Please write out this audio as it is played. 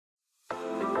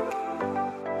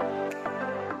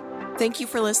Thank you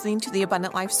for listening to the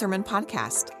Abundant Life Sermon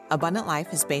Podcast. Abundant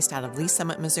Life is based out of Lee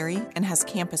Summit, Missouri, and has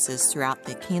campuses throughout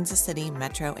the Kansas City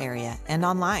metro area and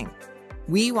online.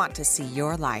 We want to see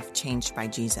your life changed by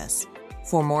Jesus.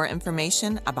 For more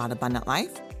information about Abundant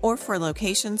Life or for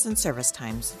locations and service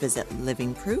times, visit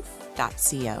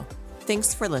livingproof.co.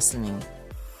 Thanks for listening.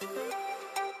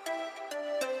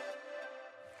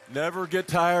 Never get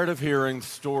tired of hearing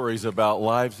stories about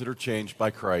lives that are changed by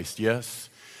Christ. Yes,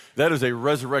 that is a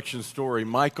resurrection story.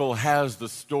 Michael has the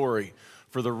story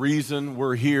for the reason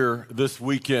we're here this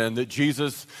weekend, that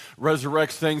Jesus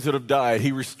resurrects things that have died.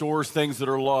 He restores things that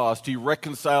are lost. He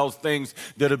reconciles things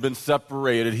that have been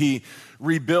separated. He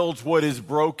rebuilds what is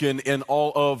broken in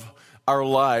all of our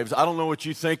lives. I don't know what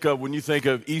you think of when you think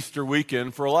of Easter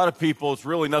weekend. For a lot of people, it's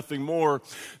really nothing more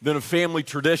than a family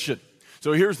tradition.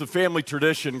 So here's the family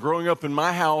tradition. Growing up in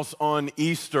my house on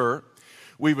Easter,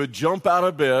 we would jump out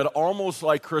of bed almost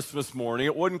like Christmas morning.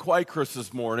 It wasn't quite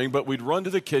Christmas morning, but we'd run to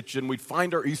the kitchen, we'd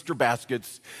find our Easter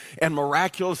baskets, and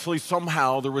miraculously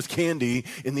somehow there was candy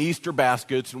in the Easter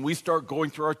baskets, and we start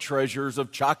going through our treasures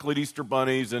of chocolate Easter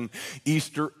bunnies and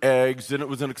Easter eggs, and it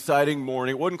was an exciting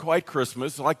morning. It wasn't quite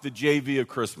Christmas, like the JV of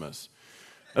Christmas.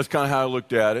 That's kind of how I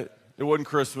looked at it. It wasn't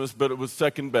Christmas, but it was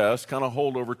second best, kind of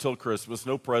holdover till Christmas,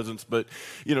 no presents, but,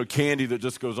 candy that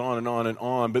just goes on and on and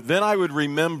on. But then I would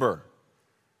remember,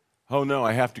 oh no,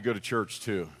 I have to go to church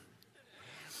too.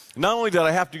 Not only did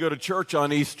I have to go to church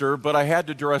on Easter, but I had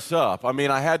to dress up.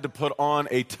 I had to put on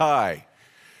a tie.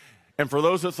 And for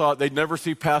those that thought they'd never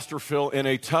see Pastor Phil in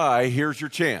a tie, here's your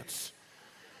chance.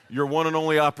 Your one and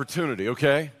only opportunity,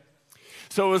 okay?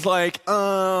 So it was like,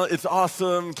 it's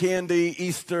awesome, candy,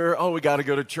 Easter, we got to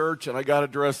go to church and I got to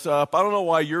dress up. I don't know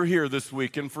why you're here this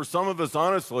weekend. For some of us,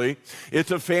 honestly,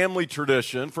 it's a family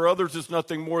tradition. For others, it's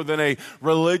nothing more than a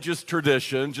religious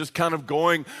tradition, just kind of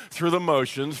going through the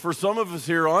motions. For some of us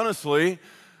here, honestly,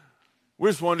 we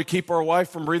just wanted to keep our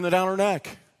wife from breathing down her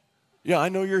neck. Yeah, I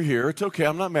know you're here. It's okay.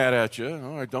 I'm not mad at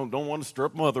you. I don't want to stir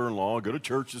up mother-in-law. Go to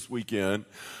church this weekend.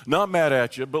 Not mad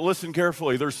at you, but listen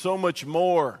carefully. There's so much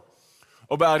more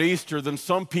about Easter than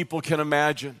some people can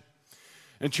imagine.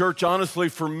 And church, honestly,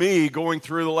 for me, going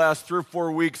through the last 3 or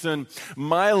 4 weeks in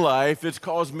my life, it's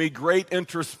caused me great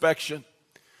introspection.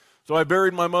 So I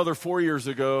buried my mother 4 years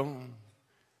ago,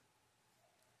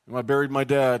 and I buried my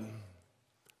dad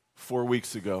 4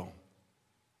 weeks ago.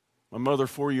 My mother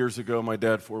 4 years ago, my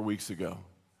dad 4 weeks ago.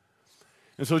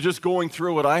 And so just going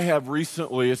through what I have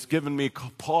recently, it's given me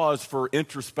pause for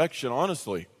introspection,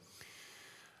 honestly.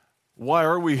 Why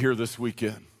are we here this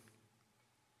weekend?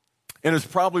 And it's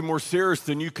probably more serious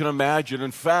than you can imagine. In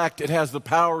fact, it has the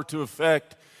power to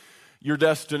affect your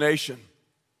destination.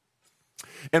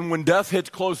 And when death hits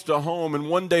close to home, and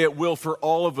one day it will for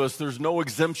all of us, there's no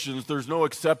exemptions, there's no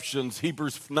exceptions.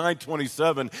 Hebrews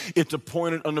 9:27, it's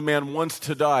appointed unto man once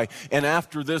to die. And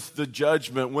after this, the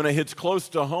judgment. When it hits close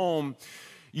to home,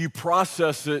 you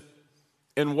process it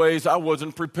in ways I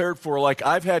wasn't prepared for. Like,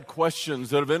 I've had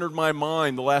questions that have entered my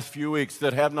mind the last few weeks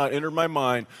that have not entered my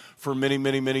mind for many,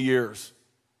 many, many years.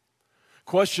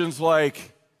 Questions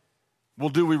like, well,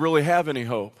 do we really have any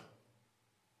hope?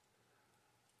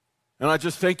 And I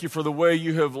just thank you for the way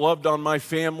you have loved on my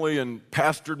family and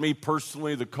pastored me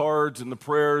personally, the cards and the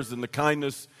prayers and the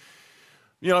kindness.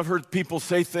 I've heard people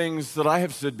say things that I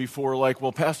have said before, like,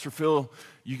 well, Pastor Phil,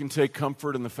 you can take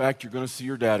comfort in the fact you're going to see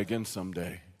your dad again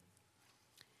someday.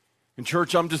 In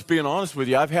church, I'm just being honest with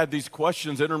you. I've had these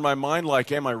questions enter my mind like,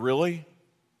 am I really?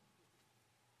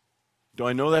 Do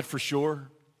I know that for sure?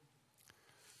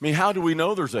 How do we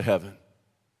know there's a heaven?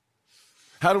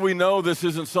 How do we know this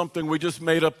isn't something we just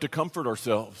made up to comfort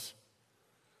ourselves?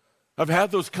 I've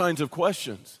had those kinds of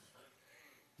questions.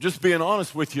 Just being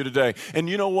honest with you today. And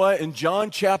you know what? In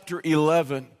John chapter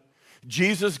 11,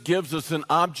 Jesus gives us an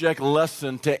object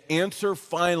lesson to answer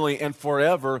finally and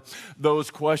forever those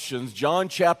questions. John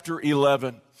chapter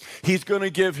 11. He's going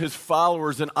to give his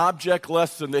followers an object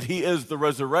lesson that he is the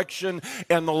resurrection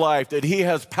and the life, that he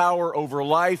has power over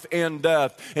life and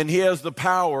death, and he has the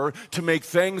power to make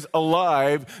things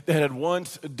alive that had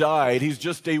once died. He's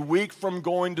just a week from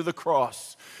going to the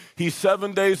cross. He's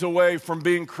 7 days away from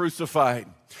being crucified.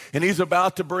 And he's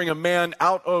about to bring a man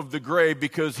out of the grave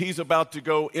because he's about to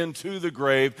go into the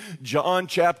grave. John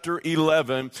chapter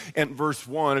 11 and verse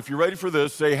 1. If you're ready for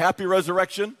this, say, happy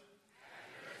resurrection.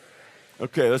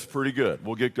 Okay, that's pretty good.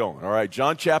 We'll get going. All right,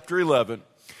 John chapter 11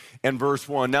 and verse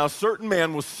 1. Now, a certain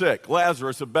man was sick,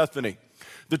 Lazarus of Bethany,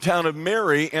 the town of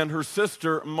Mary and her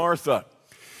sister Martha.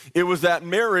 It was that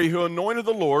Mary who anointed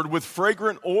the Lord with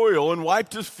fragrant oil and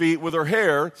wiped his feet with her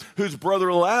hair, whose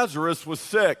brother Lazarus was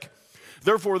sick.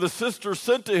 Therefore the sister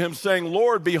sent to him, saying,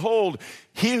 Lord, behold,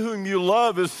 he whom you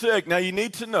love is sick. Now you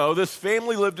need to know, this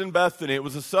family lived in Bethany. It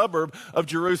was a suburb of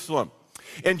Jerusalem.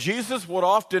 And Jesus would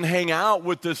often hang out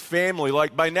with this family.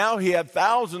 Like by now he had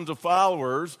thousands of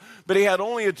followers, but he had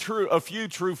only a few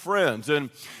true friends. And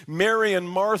Mary and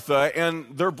Martha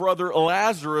and their brother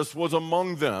Lazarus was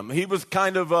among them. He was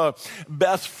kind of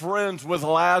best friends with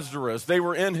Lazarus. They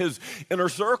were in his inner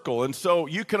circle. And so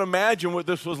you can imagine what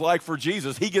this was like for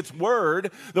Jesus. He gets word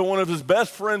that one of his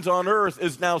best friends on earth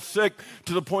is now sick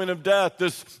to the point of death,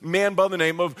 this man by the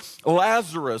name of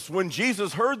Lazarus. When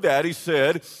Jesus heard that, he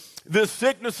said, this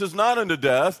sickness is not unto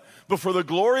death, but for the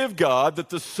glory of God, that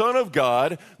the Son of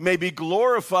God may be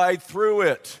glorified through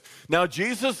it. Now,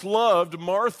 Jesus loved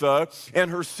Martha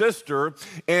and her sister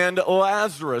and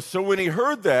Lazarus. So when he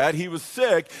heard that he was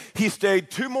sick, he stayed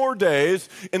 2 more days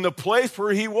in the place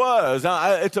where he was.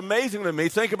 Now, it's amazing to me.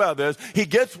 Think about this. He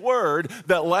gets word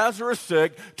that Lazarus is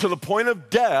sick to the point of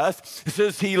death. It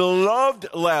says he loved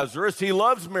Lazarus. He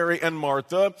loves Mary and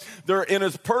Martha. They're in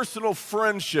his personal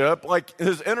friendship, like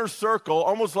his inner circle,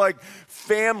 almost like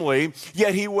family.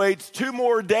 Yet he waits 2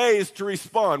 more days to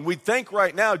respond. We think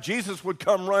right now Jesus would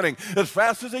come running as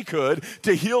fast as he could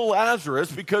to heal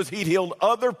Lazarus because he'd healed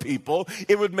other people.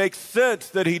 It would make sense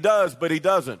that he does, but he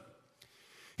doesn't.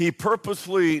 He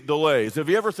purposely delays. Have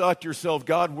you ever thought to yourself,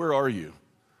 God, where are you?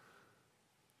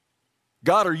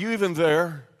 God, are you even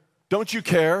there? Don't you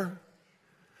care?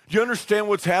 Do you understand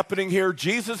what's happening here?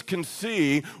 Jesus can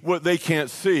see what they can't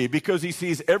see because he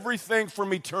sees everything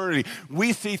from eternity.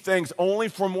 We see things only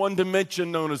from one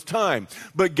dimension known as time,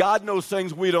 but God knows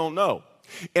things we don't know.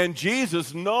 And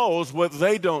Jesus knows what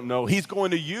they don't know. He's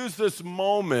going to use this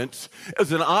moment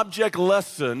as an object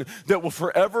lesson that will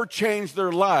forever change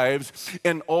their lives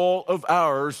and all of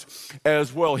ours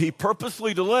as well. He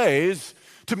purposely delays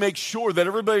to make sure that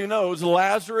everybody knows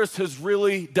Lazarus has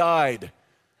really died.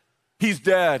 He's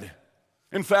dead.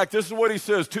 In fact, this is what he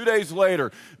says 2 days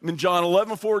later in John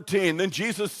 11:14. Then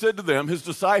Jesus said to them, his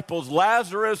disciples,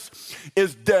 Lazarus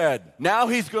is dead. Now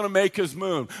he's going to make his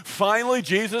move. Finally,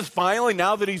 Jesus,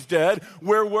 now that he's dead,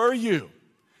 where were you?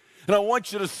 And I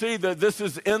want you to see that this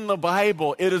is in the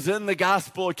Bible. It is in the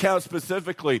gospel account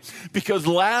specifically because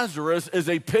Lazarus is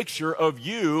a picture of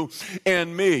you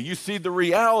and me. You see, the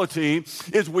reality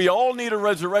is we all need a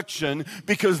resurrection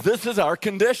because this is our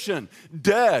condition,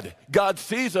 dead. God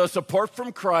sees us apart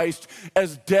from Christ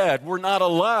as dead. We're not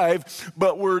alive,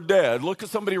 but we're dead. Look at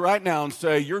somebody right now and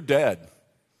say, you're dead.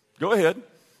 Go ahead.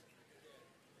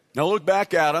 Now look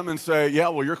back at them and say, yeah,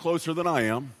 well, you're closer than I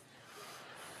am.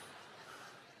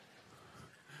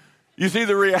 You see,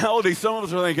 the reality, some of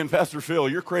us are thinking, Pastor Phil,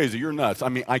 you're crazy, you're nuts. I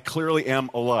mean, I clearly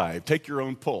am alive. Take your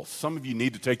own pulse. Some of you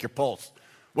need to take your pulse.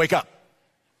 Wake up.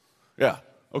 Yeah,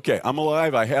 okay, I'm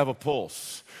alive, I have a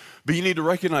pulse. But you need to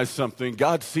recognize something.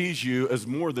 God sees you as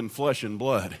more than flesh and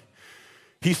blood.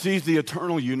 He sees the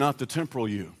eternal you, not the temporal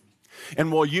you.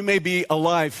 And while you may be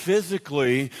alive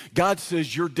physically, God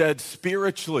says you're dead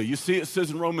spiritually. You see, it says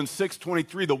in Romans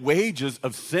 6:23, the wages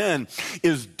of sin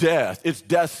is death. It's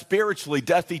death spiritually,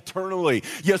 death eternally.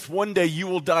 Yes, one day you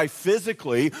will die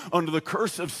physically under the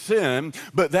curse of sin,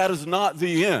 but that is not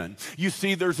the end. You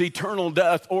see, there's eternal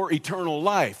death or eternal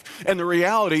life. And the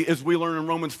reality is we learn in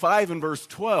Romans 5 and verse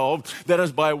 12 that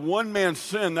as by one man's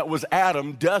sin, that was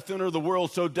Adam, death entered the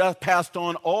world, so death passed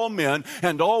on all men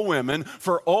and all women,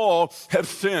 for all have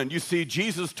sinned. You see,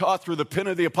 Jesus taught through the pen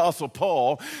of the Apostle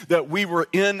Paul that we were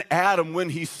in Adam when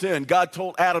he sinned. God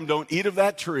told Adam, don't eat of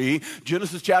that tree,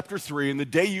 Genesis chapter 3, and the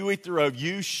day you eat thereof,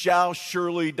 you shall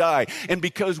surely die. And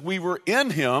because we were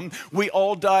in him, we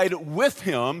all died with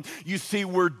him. You see,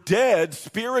 we're dead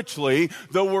spiritually,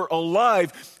 though we're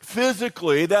alive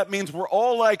physically. That means we're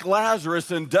all like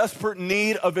Lazarus in desperate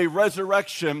need of a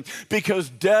resurrection because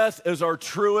death is our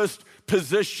truest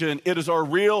position. It is our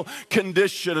real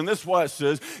condition. And this is why it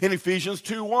says in Ephesians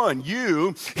 2:1,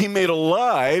 you he made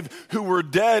alive who were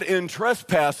dead in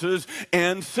trespasses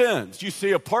and sins. You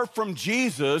see, apart from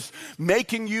Jesus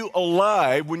making you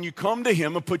alive, when you come to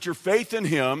him and put your faith in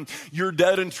him, you're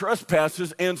dead in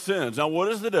trespasses and sins. Now, what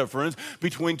is the difference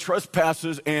between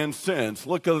trespasses and sins?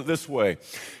 Look at it this way.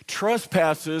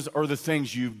 Trespasses are the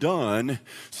things you've done.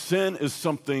 Sin is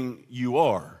something you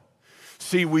are.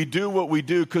 See, we do what we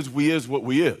do because we is what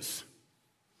we is.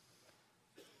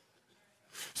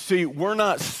 See, we're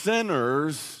not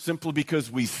sinners simply because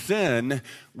we sin.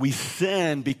 We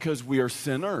sin because we are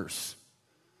sinners.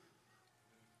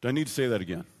 Do I need to say that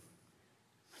again?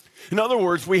 In other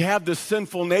words, we have this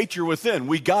sinful nature within.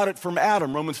 We got it from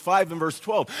Adam, Romans 5 and verse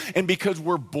 12. And because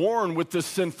we're born with this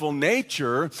sinful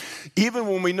nature, even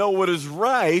when we know what is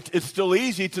right, it's still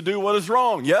easy to do what is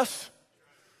wrong. Yes?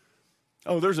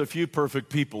 Oh, there's a few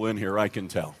perfect people in here, I can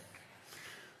tell.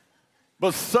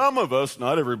 But some of us,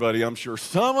 not everybody, I'm sure,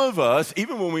 some of us,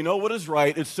 even when we know what is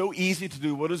right, it's so easy to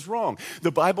do what is wrong.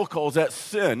 The Bible calls that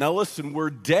sin. Now listen, we're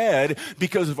dead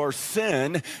because of our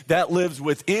sin that lives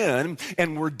within,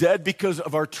 and we're dead because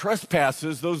of our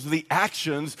trespasses. Those are the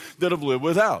actions that have lived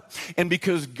without. And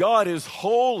because God is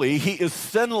holy, He is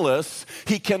sinless,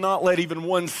 He cannot let even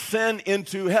one sin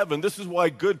into heaven. This is why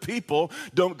good people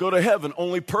don't go to heaven.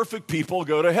 Only perfect people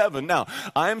go to heaven. Now,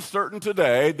 I'm certain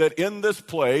today that in this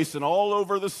place and all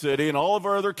over the city and all of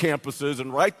our other campuses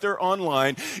and right there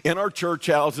online in our church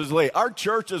houses, our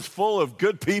church is full of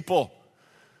good people.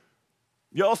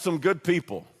 Y'all some good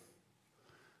people.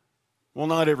 Well,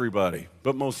 not everybody,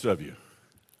 but most of you.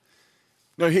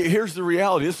 Now, here's the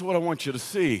reality. This is what I want you to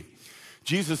see.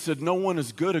 Jesus said, no one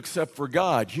is good except for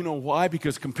God. You know why?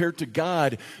 Because compared to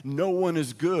God, no one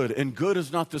is good. And good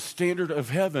is not the standard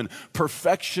of heaven.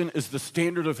 Perfection is the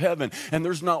standard of heaven. And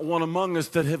there's not one among us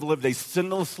that have lived a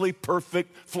sinlessly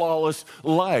perfect, flawless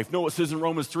life. No, it says in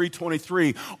Romans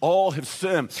 3:23, all have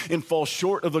sinned and fall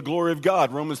short of the glory of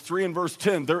God. Romans 3 and verse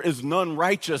 10, there is none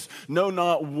righteous, no,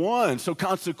 not one. So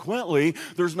consequently,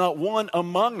 there's not one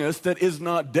among us that is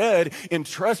not dead in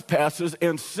trespasses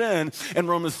and sin. And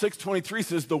Romans 6:23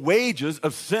 says the wages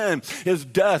of sin is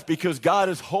death. Because God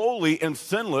is holy and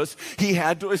sinless, He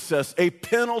had to assess a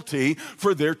penalty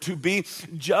for there to be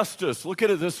justice. Look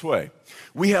at it this way.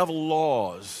 We have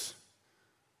laws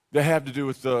that have to do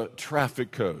with the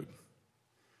traffic code.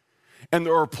 And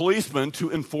there are policemen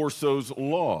to enforce those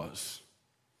laws.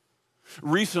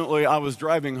 Recently, I was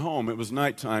driving home. It was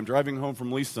nighttime, driving home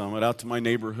from Lee Summit out to my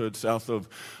neighborhood south of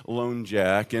Lone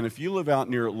Jack. And if you live out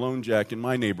near Lone Jack in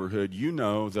my neighborhood, you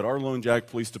know that our Lone Jack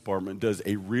Police Department does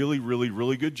a really, really,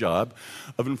 really good job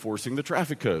of enforcing the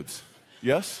traffic codes.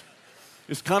 Yes?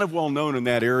 It's kind of well known in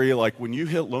that area, like when you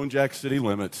hit Lone Jack city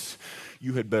limits,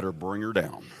 you had better bring her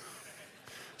down.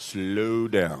 Slow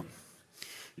down.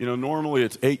 You know, normally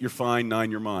it's 8, you're fine,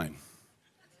 9, you're mine.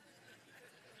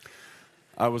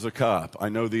 I was a cop. I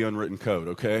know the unwritten code,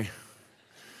 okay?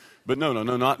 But no,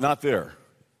 not there.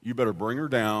 You better bring her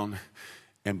down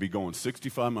and be going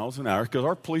 65 miles an hour, because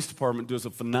our police department does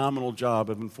a phenomenal job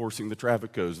of enforcing the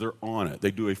traffic codes. They're on it. They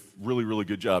do a really, really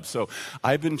good job. So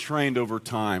I've been trained over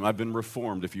time. I've been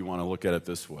reformed, if you want to look at it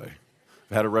this way.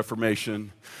 I've had a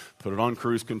reformation, put it on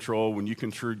cruise control. When you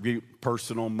contribute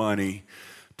personal money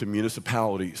to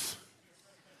municipalities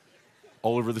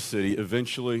all over the city,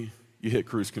 eventually you hit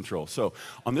cruise control. So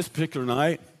on this particular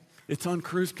night, it's on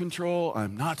cruise control.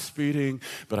 I'm not speeding,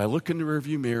 but I look in the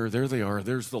rearview mirror. There they are.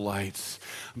 There's the lights.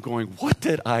 I'm going, what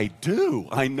did I do?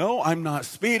 I know I'm not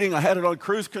speeding. I had it on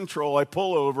cruise control. I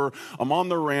pull over. I'm on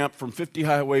the ramp from 50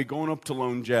 Highway going up to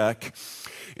Lone Jack.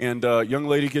 And a young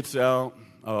lady gets out.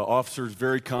 Officer's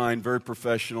very kind, very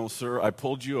professional. Sir, I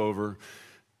pulled you over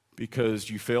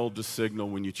because you failed to signal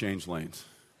when you changed lanes.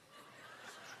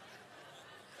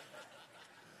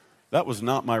 That was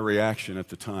not my reaction at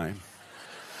the time.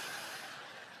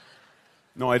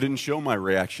 No, I didn't show my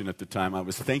reaction at the time. I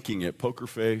was thinking it, poker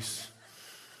face.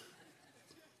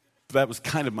 That was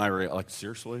kind of my reaction. Like,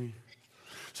 seriously?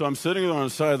 So I'm sitting on the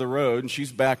side of the road, and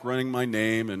she's back running my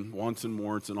name and wants and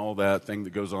warrants and all that thing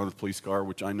that goes on in the police car,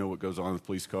 which I know what goes on in the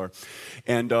police car.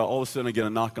 And all of a sudden, I get a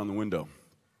knock on the window,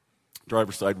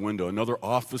 driver's side window. Another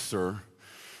officer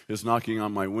is knocking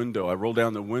on my window. I roll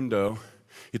down the window.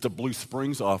 It's a Blue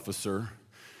Springs officer.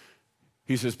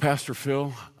 He says, Pastor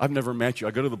Phil, I've never met you.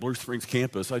 I go to the Blue Springs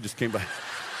campus. I just came by.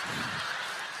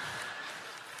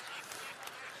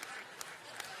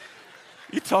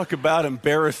 You talk about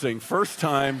embarrassing. First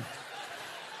time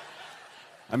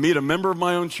I meet a member of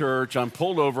my own church. I'm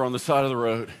pulled over on the side of the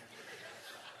road.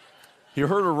 He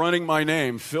heard her running my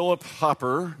name, Philip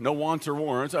Hopper, no wants or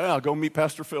warrants. I'll go meet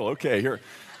Pastor Phil. Okay, here.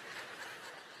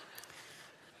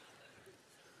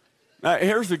 Now,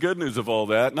 here's the good news of all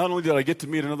that. Not only did I get to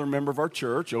meet another member of our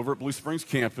church over at Blue Springs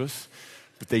campus,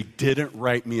 but they didn't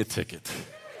write me a ticket.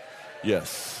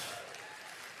 Yes.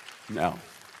 Now,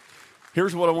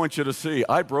 here's what I want you to see.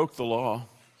 I broke the law.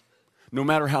 No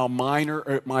matter how minor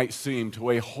it might seem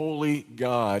to a holy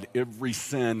God, every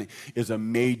sin is a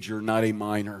major, not a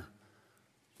minor.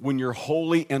 When you're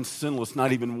holy and sinless,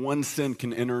 not even one sin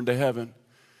can enter into heaven.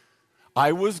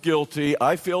 I was guilty.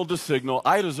 I failed to signal.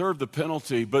 I deserved the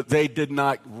penalty, but they did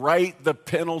not write the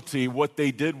penalty. What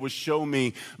they did was show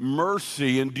me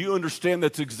mercy. And do you understand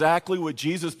that's exactly what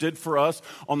Jesus did for us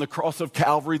on the cross of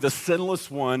Calvary? The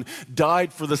sinless one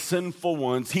died for the sinful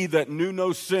ones. He that knew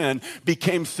no sin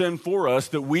became sin for us,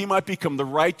 that we might become the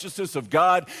righteousness of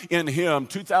God in him.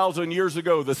 2,000 years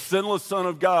ago, the sinless Son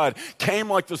of God came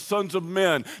like the sons of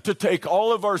men to take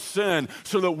all of our sin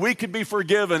so that we could be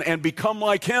forgiven and become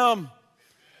like him.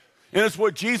 And it's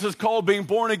what Jesus called being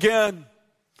born again.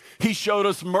 He showed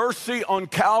us mercy on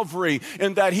Calvary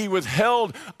in that he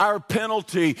withheld our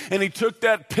penalty, and he took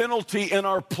that penalty in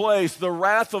our place. The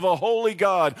wrath of a holy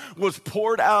God was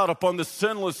poured out upon the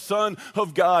sinless Son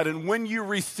of God. And when you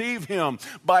receive him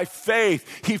by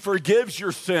faith, he forgives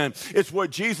your sin. It's what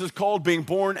Jesus called being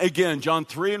born again. John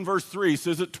 3 and verse 3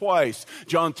 says it twice.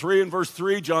 John 3 and verse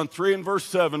 3, John 3 and verse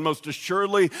 7. Most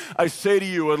assuredly, I say to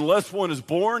you, unless one is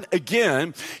born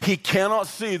again, he cannot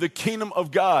see the kingdom of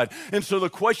God. And so the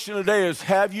question today is,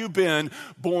 have you been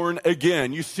born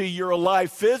again? You see, you're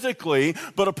alive physically,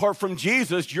 but apart from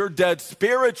Jesus, you're dead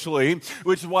spiritually,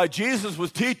 which is why Jesus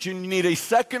was teaching you need a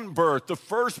second birth. The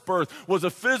first birth was a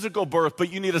physical birth,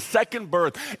 but you need a second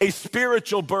birth, a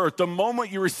spiritual birth. The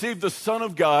moment you receive the Son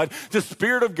of God, the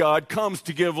Spirit of God comes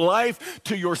to give life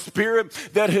to your spirit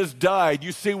that has died.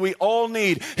 You see, we all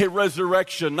need a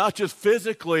resurrection, not just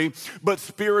physically, but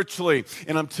spiritually.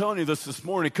 And I'm telling you this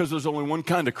morning because there's only one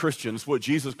kind of Christian. It's what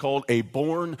Jesus called a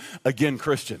born-again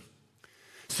Christian.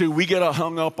 See, we get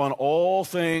hung up on all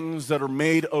things that are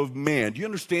made of man. Do you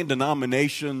understand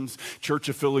denominations, church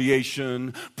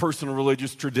affiliation, personal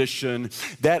religious tradition?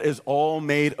 That is all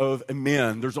made of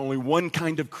men. There's only one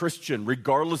kind of Christian,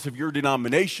 regardless of your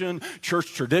denomination,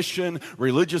 church tradition,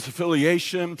 religious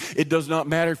affiliation. It does not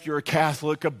matter if you're a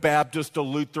Catholic, a Baptist, a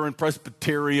Lutheran,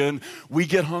 Presbyterian. We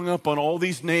get hung up on all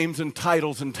these names and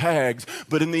titles and tags,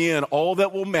 but in the end, all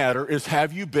that will matter is,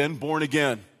 have you been born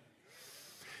again?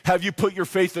 Have you put your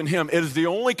faith in him? It is the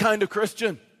only kind of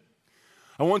Christian.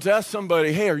 I once asked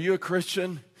somebody, hey, are you a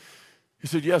Christian? He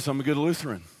said, yes, I'm a good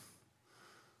Lutheran.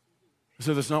 I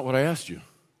said, that's not what I asked you.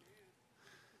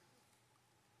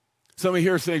 Somebody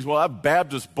here thinks, well, I'm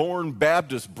Baptist born,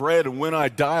 Baptist bred, and when I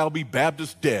die, I'll be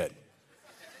Baptist dead.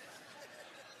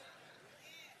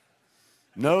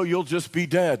 No, you'll just be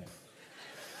dead.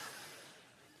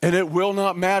 And it will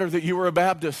not matter that you were a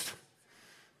Baptist.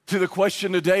 See, the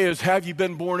question today is, have you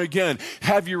been born again?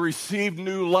 Have you received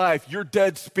new life? You're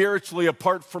dead spiritually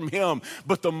apart from him.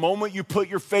 But the moment you put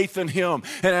your faith in him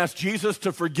and ask Jesus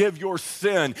to forgive your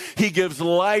sin, he gives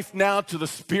life now to the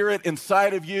spirit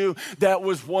inside of you that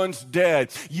was once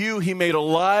dead. You, he made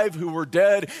alive who were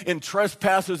dead in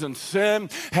trespasses and sin.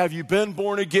 Have you been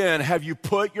born again? Have you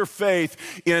put your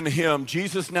faith in him?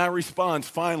 Jesus now responds,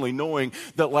 finally, knowing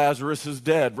that Lazarus is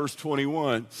dead. Verse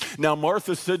 21. Now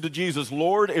Martha said to Jesus,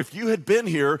 Lord, if you had been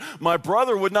here, my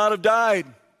brother would not have died.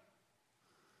 Have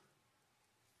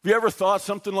you ever thought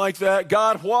something like that?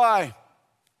 God, why?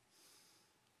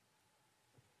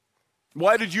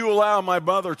 Why did you allow my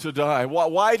mother to die?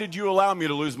 Why did you allow me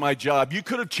to lose my job? You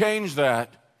could have changed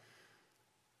that.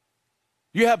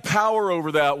 You have power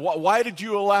over that. Why did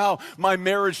you allow my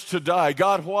marriage to die?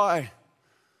 God, why?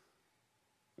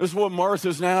 This is what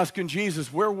Martha's now asking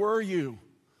Jesus. Where were you?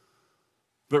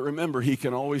 But remember, he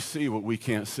can always see what we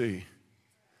can't see.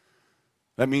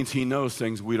 That means he knows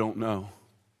things we don't know.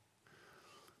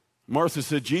 Martha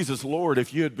said, Jesus, Lord,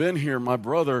 if you had been here, my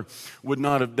brother would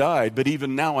not have died. But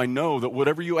even now I know that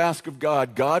whatever you ask of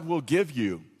God, God will give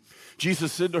you.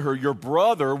 Jesus said to her, your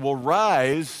brother will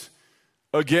rise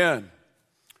again.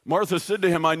 Martha said to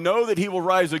him, I know that he will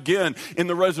rise again in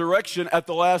the resurrection at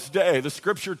the last day. The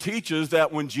scripture teaches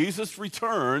that when Jesus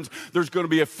returns, there's going to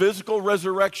be a physical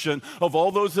resurrection of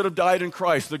all those that have died in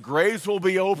Christ. The graves will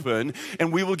be open,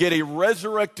 and we will get a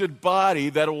resurrected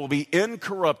body that will be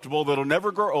incorruptible, that will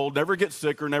never grow old, never get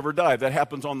sick, or never die. That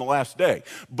happens on the last day.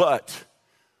 But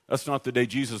that's not the day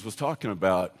Jesus was talking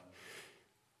about.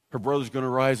 Her brother's going to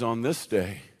rise on this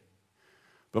day.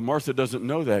 But Martha doesn't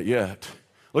know that yet.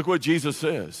 Look what Jesus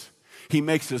says. He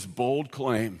makes this bold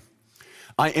claim.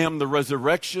 I am the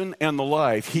resurrection and the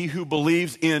life. He who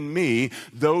believes in me,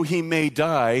 though he may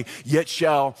die, yet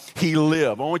shall he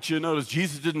live. I want you to notice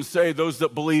Jesus didn't say those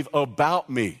that believe about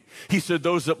me. He said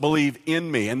those that believe in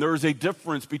me. And there is a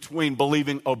difference between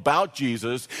believing about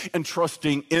Jesus and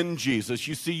trusting in Jesus.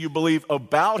 You see, you believe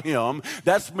about him,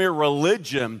 that's mere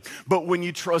religion. But when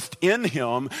you trust in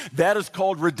him, that is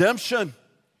called redemption.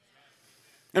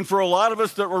 And for a lot of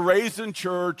us that were raised in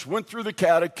church, went through the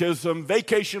catechism,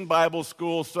 vacation Bible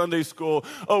school, Sunday school,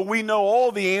 we know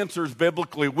all the answers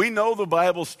biblically. We know the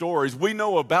Bible stories. We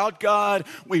know about God.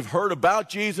 We've heard about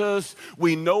Jesus.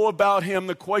 We know about him.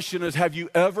 The question is, have you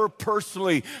ever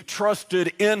personally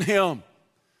trusted in him?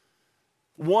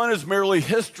 One is merely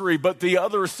history, but the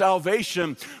other is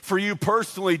salvation for you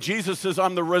personally. Jesus says,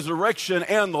 I'm the resurrection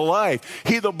and the life.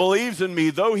 He that believes in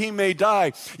me, though he may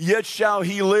die, yet shall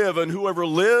he live. And whoever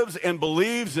lives and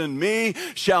believes in me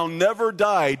shall never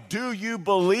die. Do you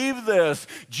believe this?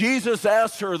 Jesus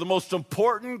asked her the most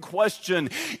important question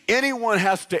anyone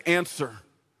has to answer,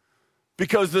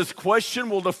 because this question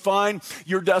will define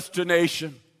your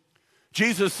destination.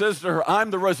 Jesus says to her,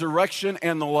 I'm the resurrection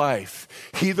and the life.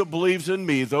 He that believes in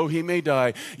me, though he may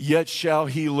die, yet shall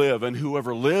he live. And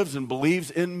whoever lives and believes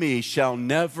in me shall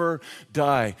never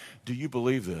die. Do you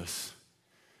believe this?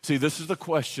 See, this is the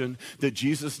question that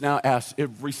Jesus now asks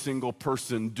every single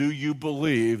person. Do you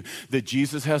believe that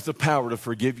Jesus has the power to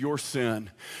forgive your sin?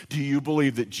 Do you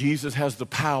believe that Jesus has the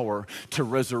power to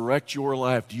resurrect your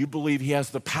life? Do you believe he has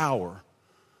the power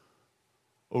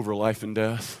over life and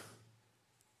death?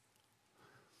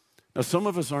 Now, some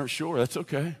of us aren't sure. That's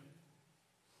okay.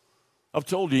 I've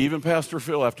told you, even Pastor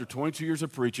Phil, after 22 years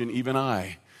of preaching, even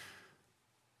I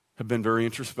have been very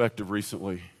introspective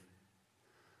recently.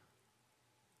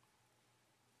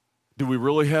 Do we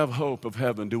really have hope of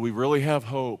heaven? Do we really have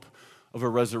hope of a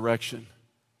resurrection?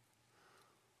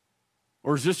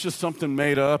 Or is this just something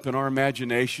made up in our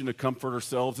imagination to comfort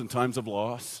ourselves in times of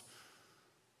loss?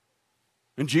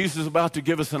 And Jesus is about to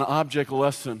give us an object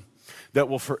lesson that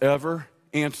will forever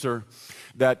answer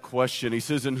that question. He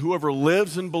says, and whoever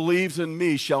lives and believes in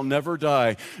me shall never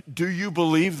die. Do you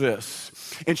believe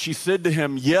this? And she said to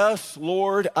him, yes,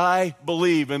 Lord, I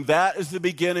believe. And that is the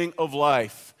beginning of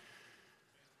life.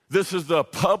 This is the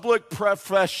public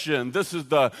profession. This is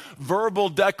the verbal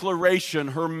declaration,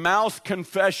 her mouth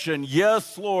confession.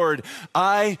 Yes, Lord,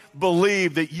 I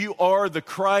believe that you are the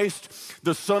Christ,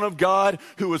 the Son of God,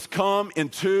 who has come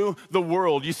into the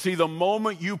world. You see, the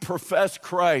moment you profess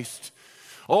Christ,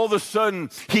 all of a sudden,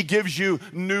 he gives you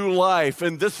new life.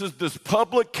 And this is this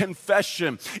public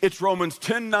confession. It's Romans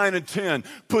 10:9 and 10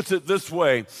 puts it this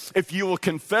way. If you will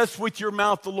confess with your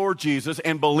mouth the Lord Jesus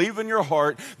and believe in your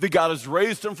heart that God has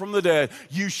raised him from the dead,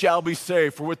 you shall be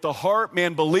saved. For with the heart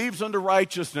man believes unto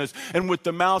righteousness, and with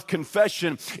the mouth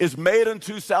confession is made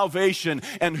unto salvation.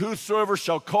 And whosoever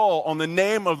shall call on the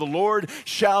name of the Lord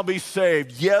shall be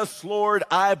saved. Yes, Lord,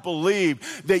 I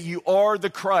believe that you are the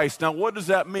Christ. Now, what does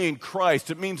that mean, Christ?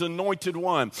 It means anointed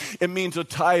one. It means a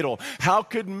title. How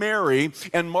could Mary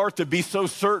and Martha be so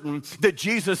certain that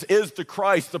Jesus is the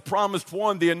Christ, the promised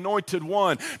one, the anointed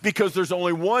one? Because there's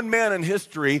only one man in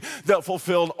history that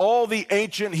fulfilled all the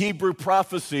ancient Hebrew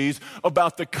prophecies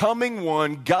about the coming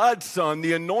one, God's Son,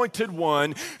 the anointed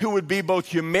one, who would be both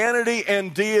humanity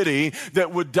and deity,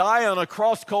 that would die on a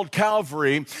cross called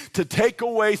Calvary to take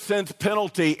away sin's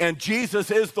penalty. And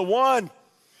Jesus is the one.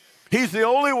 He's the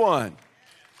only one.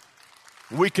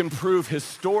 We can prove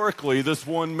historically this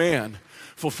one man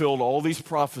fulfilled all these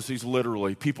prophecies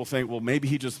literally. People think, well, maybe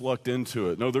he just lucked into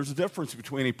it. No, there's a difference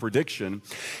between a prediction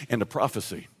and a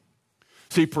prophecy.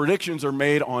 See, predictions are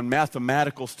made on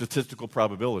mathematical statistical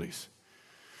probabilities.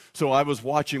 So I was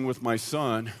watching with my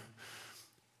son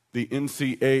the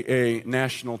NCAA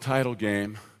national title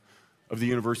game of the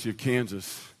University of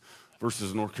Kansas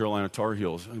versus North Carolina Tar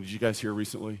Heels. Did you guys hear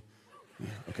recently? Yeah,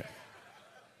 okay.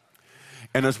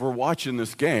 And as we're watching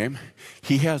this game,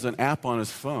 he has an app on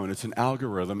his phone. It's an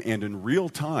algorithm, and in real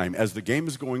time, as the game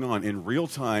is going on, in real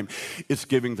time, it's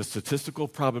giving the statistical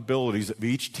probabilities of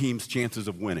each team's chances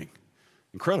of winning.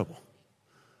 Incredible.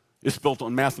 It's built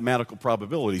on mathematical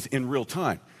probabilities in real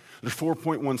time. There's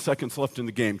 4.1 seconds left in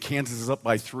the game. Kansas is up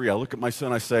by 3. I look at my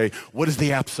son, I say, what does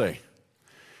the app say?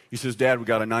 He says, Dad, we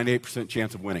got a 98%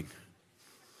 chance of winning.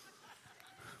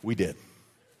 We did.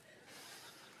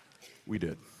 We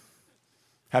did.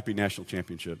 Happy national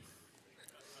championship.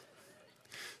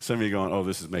 Some of you going, oh,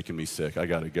 this is making me sick. I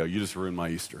got to go. You just ruined my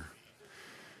Easter.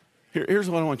 Here's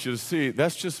what I want you to see.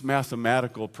 That's just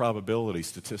mathematical probability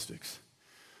statistics.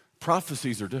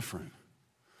 Prophecies are different.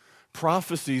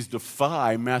 Prophecies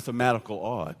defy mathematical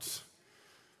odds.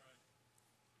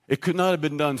 It could not have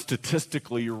been done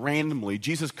statistically, randomly.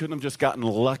 Jesus couldn't have just gotten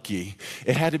lucky.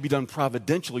 It had to be done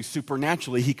providentially,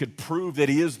 supernaturally. He could prove that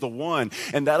he is the one.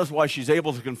 And that is why she's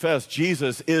able to confess,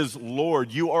 Jesus is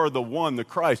Lord. You are the one, the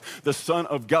Christ, the Son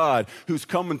of God, who's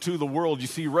come into the world. You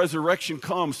see, resurrection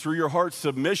comes through your heart's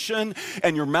submission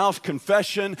and your mouth's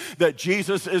confession that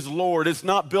Jesus is Lord. It's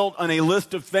not built on a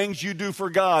list of things you do for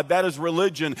God. That is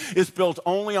religion. It's built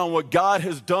only on what God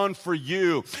has done for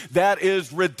you. That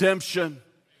is redemption.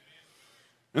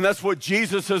 And that's what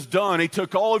Jesus has done. He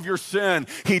took all of your sin.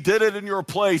 He did it in your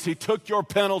place. He took your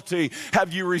penalty.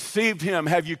 Have you received him?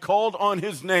 Have you called on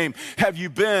his name? Have you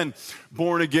been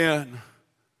born again?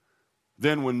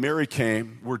 Then when Mary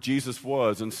came where Jesus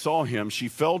was and saw him, she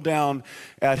fell down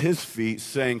at his feet,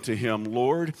 saying to him,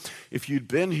 Lord, if you'd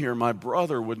been here, my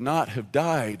brother would not have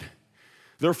died.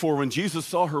 Therefore, when Jesus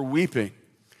saw her weeping,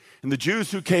 and the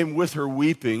Jews who came with her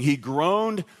weeping, he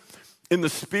groaned in the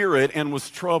spirit and was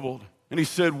troubled. And he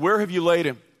said, where have you laid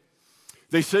him?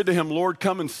 They said to him, Lord,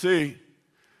 come and see.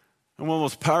 And one of the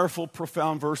most powerful,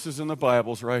 profound verses in the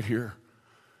Bible is right here.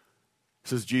 It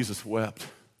says, Jesus wept.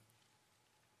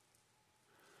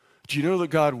 Do you know that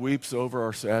God weeps over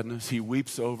our sadness? He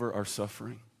weeps over our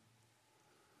suffering.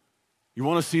 You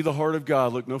want to see the heart of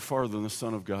God? Look no farther than the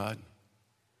Son of God.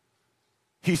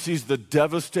 He sees the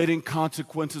devastating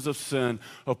consequences of sin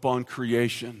upon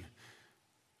creation.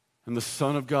 And the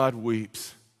Son of God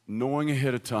weeps, knowing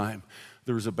ahead of time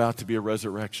there was about to be a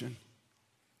resurrection.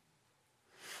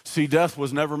 See, death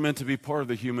was never meant to be part of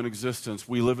the human existence.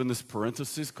 We live in this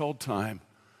parenthesis called time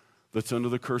that's under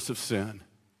the curse of sin.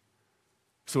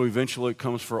 So eventually it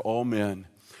comes for all men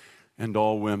and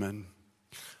all women.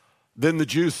 Then the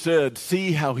Jews said,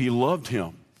 see how he loved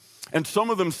him. And some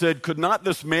of them said, could not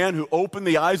this man who opened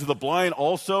the eyes of the blind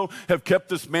also have kept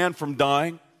this man from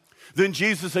dying? Then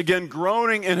Jesus, again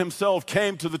groaning in himself,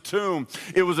 came to the tomb.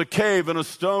 It was a cave, and a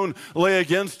stone lay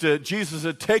against it. Jesus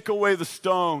said, take away the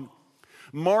stone.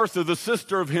 Martha, the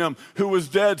sister of him who was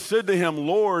dead, said to him,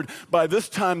 Lord, by this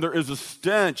time there is a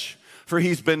stench, for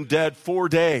he's been dead 4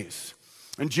 days.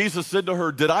 And Jesus said to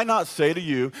her, did I not say to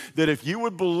you that if you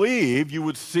would believe, you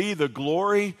would see the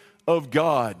glory of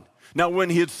God? Now when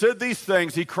he had said these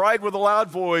things, he cried with a loud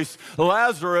voice,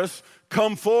 Lazarus,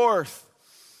 come forth.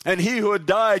 And he who had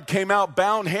died came out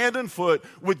bound hand and foot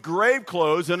with grave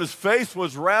clothes, and his face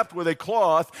was wrapped with a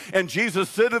cloth. And Jesus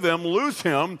said to them, loose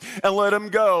him and let him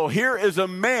go. Here is a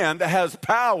man that has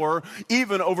power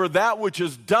even over that which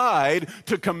has died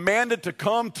to command it to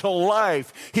come to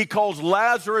life. He calls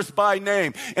Lazarus by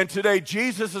name. And today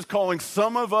Jesus is calling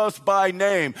some of us by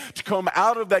name to come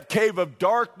out of that cave of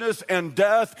darkness and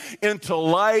death into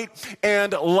light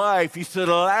and life. He said,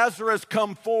 Lazarus,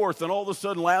 come forth. And all of a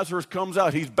sudden Lazarus comes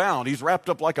out. He's bound. He's wrapped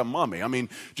up like a mummy. I mean,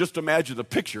 just imagine the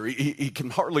picture. He can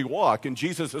hardly walk. And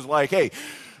Jesus is like, hey,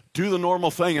 do the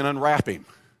normal thing and unwrap him.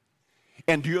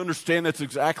 And do you understand that's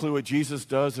exactly what Jesus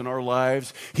does in our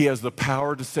lives? He has the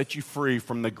power to set you free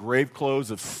from the grave clothes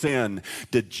of sin,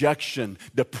 dejection,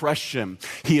 depression.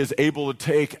 He is able to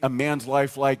take a man's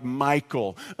life like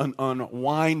Michael and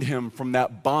unwind him from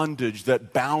that bondage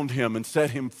that bound him and set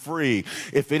him free.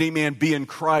 If any man be in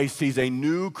Christ, he's a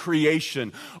new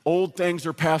creation. Old things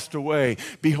are passed away.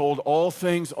 Behold, all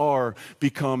things are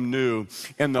become new.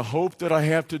 And the hope that I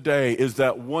have today is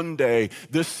that one day,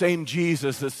 this same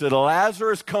Jesus that said, Lazarus,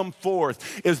 come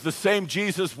forth, is the same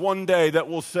Jesus one day that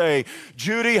will say,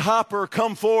 Judy Hopper,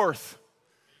 come forth.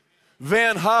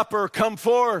 Van Hopper, come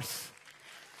forth.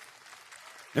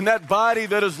 And that body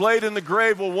that is laid in the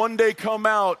grave will one day come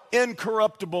out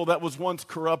incorruptible that was once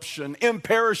corruption,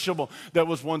 imperishable that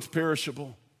was once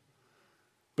perishable.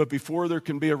 But before there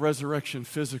can be a resurrection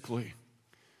physically,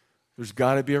 there's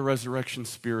got to be a resurrection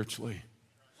spiritually.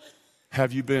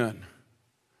 Have you been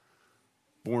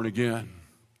born again?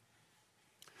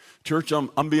 Church,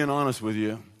 I'm being honest with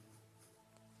you.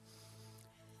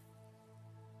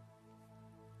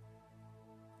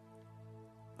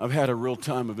 I've had a real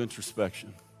time of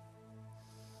introspection.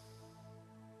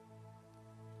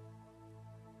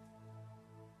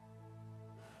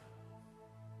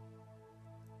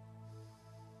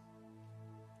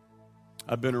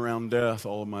 I've been around death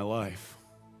all of my life.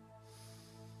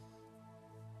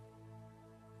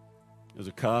 As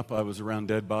a cop, I was around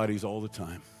dead bodies all the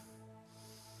time.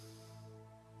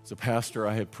 As a pastor,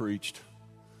 I have preached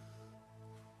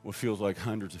what feels like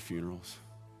hundreds of funerals.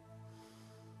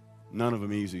 None of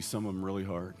them easy, some of them really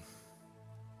hard.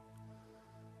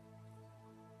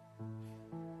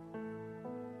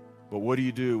 But what do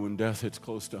you do when death hits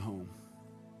close to home?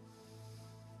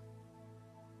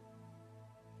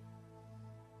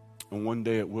 And one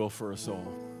day it will for us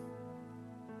all.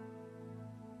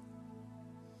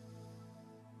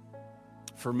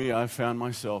 For me, I found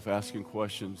myself asking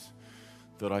questions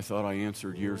that I thought I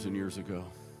answered years and years ago.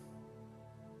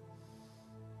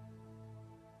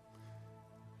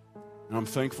 And I'm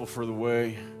thankful for the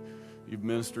way you've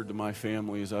ministered to my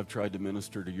family as I've tried to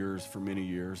minister to yours for many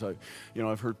years.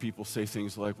 I've heard people say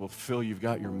things like, well, Phil, you've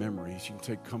got your memories. You can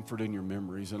take comfort in your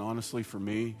memories. And honestly, for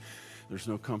me, there's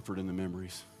no comfort in the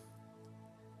memories.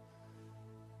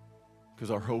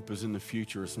 Because our hope is in the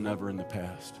future. It's never in the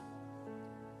past.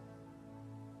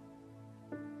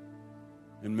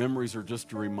 And memories are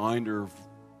just a reminder of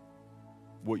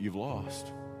what you've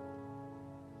lost.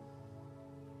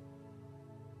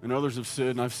 And others have said,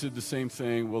 and I've said the same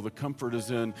thing, well, the comfort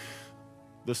is in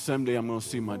the someday I'm going to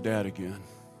see my dad again.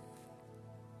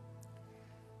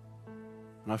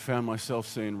 And I found myself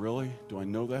saying, really? Do I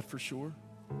know that for sure?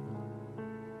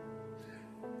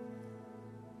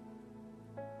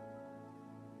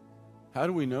 How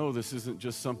do we know this isn't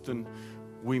just something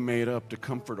we made up to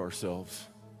comfort ourselves?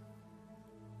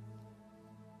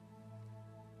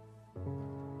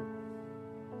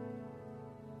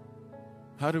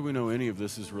 How do we know any of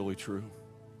this is really true?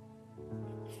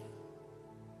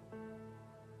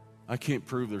 I can't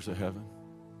prove there's a heaven.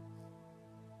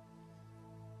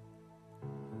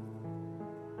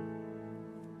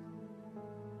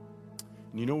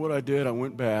 And you know what I did? I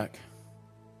went back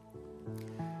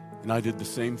and I did the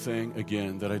same thing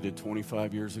again that I did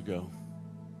 25 years ago.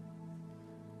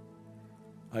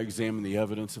 I examined the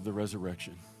evidence of the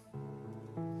resurrection.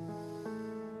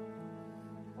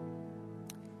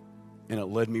 And it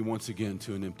led me once again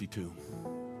to an empty tomb.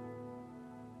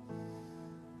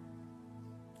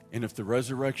 And if the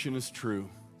resurrection is true,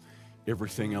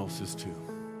 everything else is too.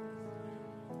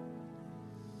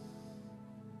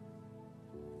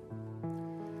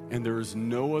 And there is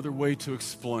no other way to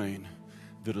explain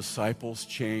the disciples'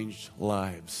 changed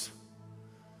lives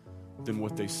than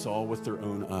what they saw with their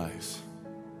own eyes.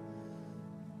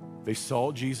 They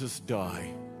saw Jesus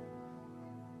die,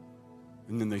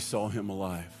 and then they saw him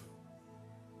alive.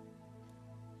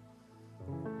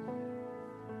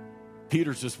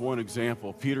 Peter's just one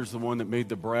example. Peter's the one that made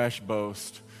the brash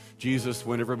boast. Jesus,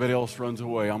 when everybody else runs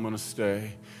away, I'm going to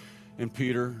stay. And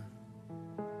Peter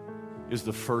is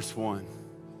the first one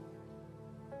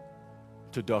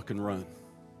to duck and run.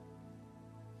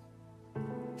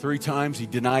 3 times he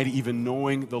denied even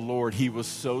knowing the Lord. He was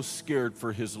so scared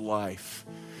for his life.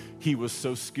 He was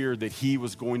so scared that he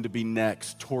was going to be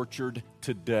next, tortured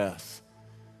to death.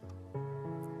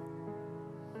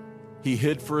 He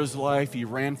hid for his life. He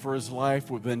ran for his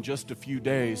life. Within just a few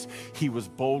days, he was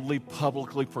boldly,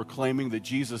 publicly proclaiming that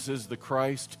Jesus is the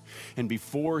Christ. And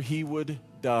before he would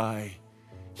die,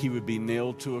 he would be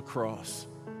nailed to a cross,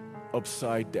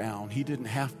 upside down. He didn't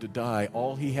have to die.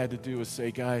 All he had to do was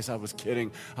say, guys, I was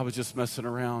kidding. I was just messing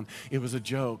around. It was a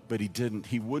joke, but he didn't.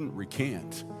 He wouldn't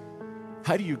recant.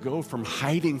 How do you go from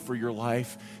hiding for your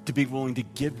life to being willing to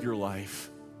give your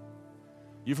life?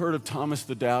 You've heard of Thomas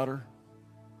the Doubter?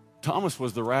 Thomas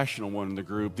was the rational one in the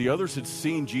group. The others had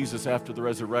seen Jesus after the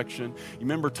resurrection. You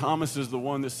remember Thomas is the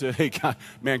one that said, hey,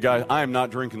 guys, I am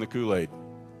not drinking the Kool-Aid.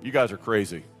 You guys are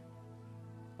crazy.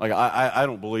 Like, I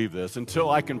don't believe this. Until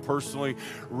I can personally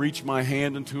reach my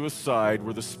hand into his side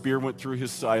where the spear went through his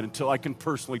side, until I can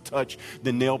personally touch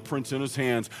the nail prints in his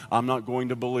hands, I'm not going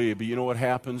to believe. But you know what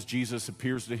happens? Jesus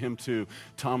appears to him too.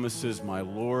 Thomas says, my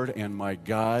Lord and my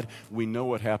God. We know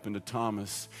what happened to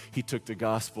Thomas. He took the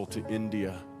gospel to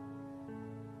India,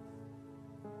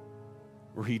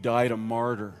 where he died a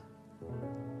martyr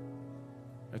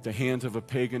at the hands of a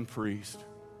pagan priest,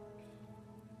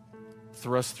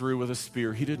 thrust through with a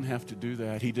spear. He didn't have to do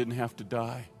that. He didn't have to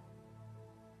die.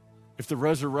 If the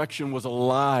resurrection was a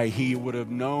lie, he would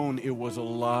have known it was a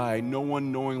lie. No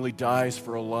one knowingly dies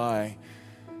for a lie.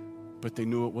 But they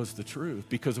knew it was the truth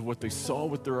because of what they saw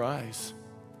with their eyes.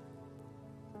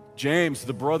 James,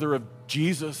 the brother of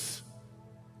Jesus,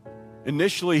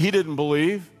 initially he didn't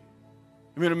believe.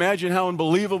 I mean, imagine how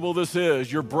unbelievable this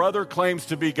is. Your brother claims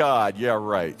to be God. Yeah,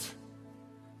 right.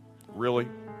 Really?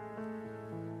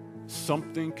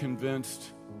 Something convinced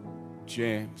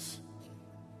James,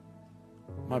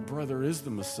 my brother is the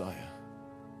Messiah.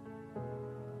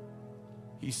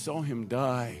 He saw him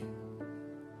die,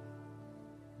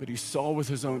 but he saw with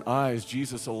his own eyes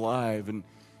Jesus alive, and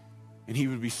he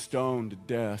would be stoned to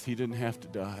death. He didn't have to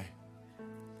die.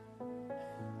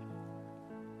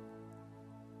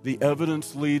 The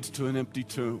evidence leads to an empty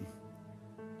tomb.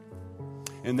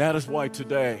 And that is why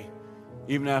today,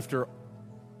 even after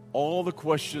all the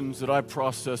questions that I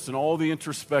processed and all the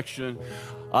introspection,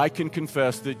 I can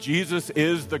confess that Jesus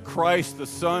is the Christ, the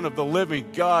Son of the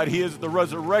living God. He is the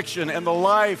resurrection and the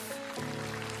life.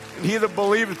 And he that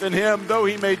believeth in him, though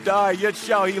he may die, yet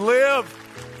shall he live.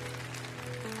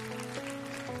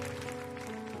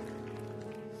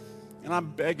 And I'm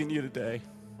begging you today,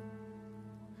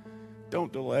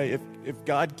 don't delay. If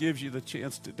God gives you the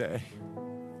chance today,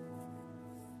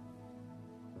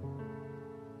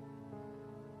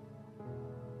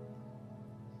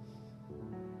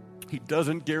 he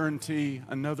doesn't guarantee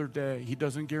another day. He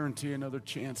doesn't guarantee another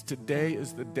chance. Today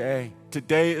is the day.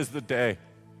 Today is the day.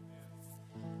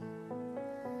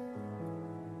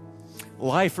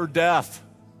 Life or death.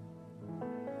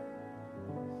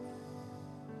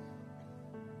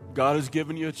 God has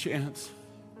given you a chance.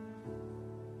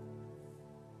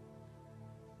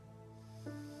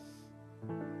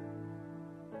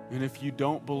 And if you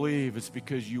don't believe, it's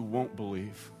because you won't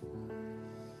believe.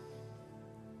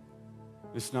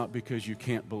 It's not because you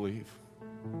can't believe.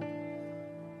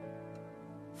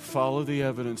 Follow the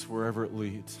evidence wherever it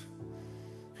leads.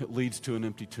 It leads to an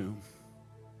empty tomb.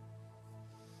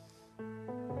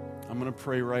 I'm going to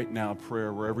pray right now,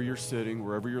 prayer wherever you're sitting,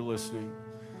 wherever you're listening.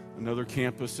 Another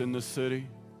campus in this city,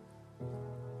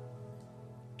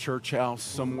 church house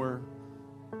somewhere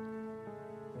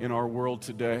in our world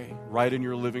today, right in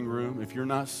your living room. If you're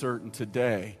not certain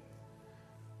today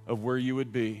of where you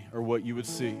would be or what you would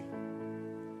see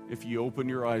if you open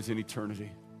your eyes in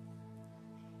eternity,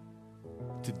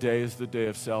 today is the day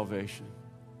of salvation.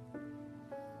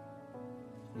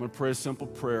 I'm going to pray a simple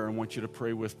prayer. I want you to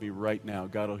pray with me right now.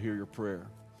 God will hear your prayer.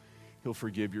 He'll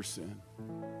forgive your sin.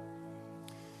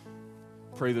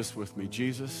 Pray this with me.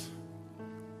 Jesus,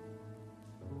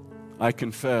 I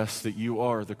confess that you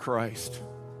are the Christ,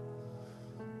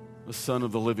 the Son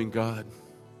of the living God,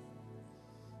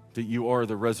 that you are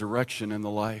the resurrection and the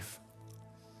life.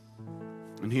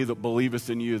 And he that believeth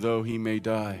in you, though he may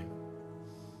die,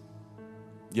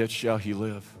 yet shall he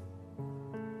live.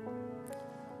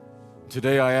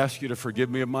 Today I ask you to forgive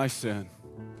me of my sin.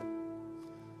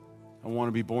 I want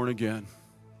to be born again.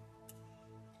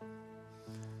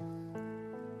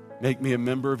 Make me a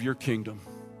member of your kingdom.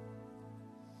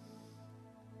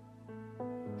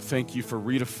 Thank you for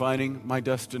redefining my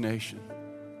destination.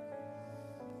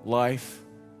 Life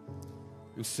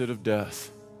instead of death.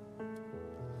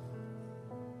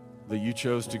 That you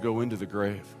chose to go into the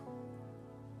grave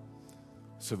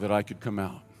so that I could come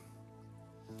out.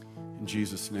 In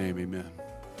Jesus' name, amen.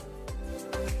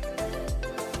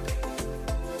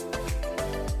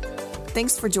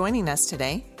 Thanks for joining us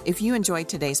today. If you enjoyed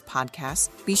today's podcast,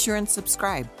 be sure and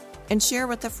subscribe and share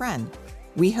with a friend.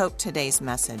 We hope today's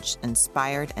message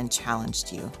inspired and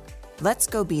challenged you. Let's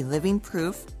go be living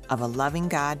proof of a loving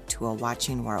God to a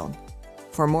watching world.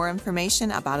 For more information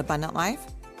about Abundant Life,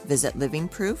 visit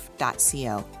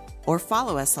livingproof.co or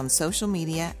follow us on social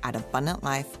media at Abundant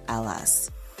Life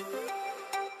LS.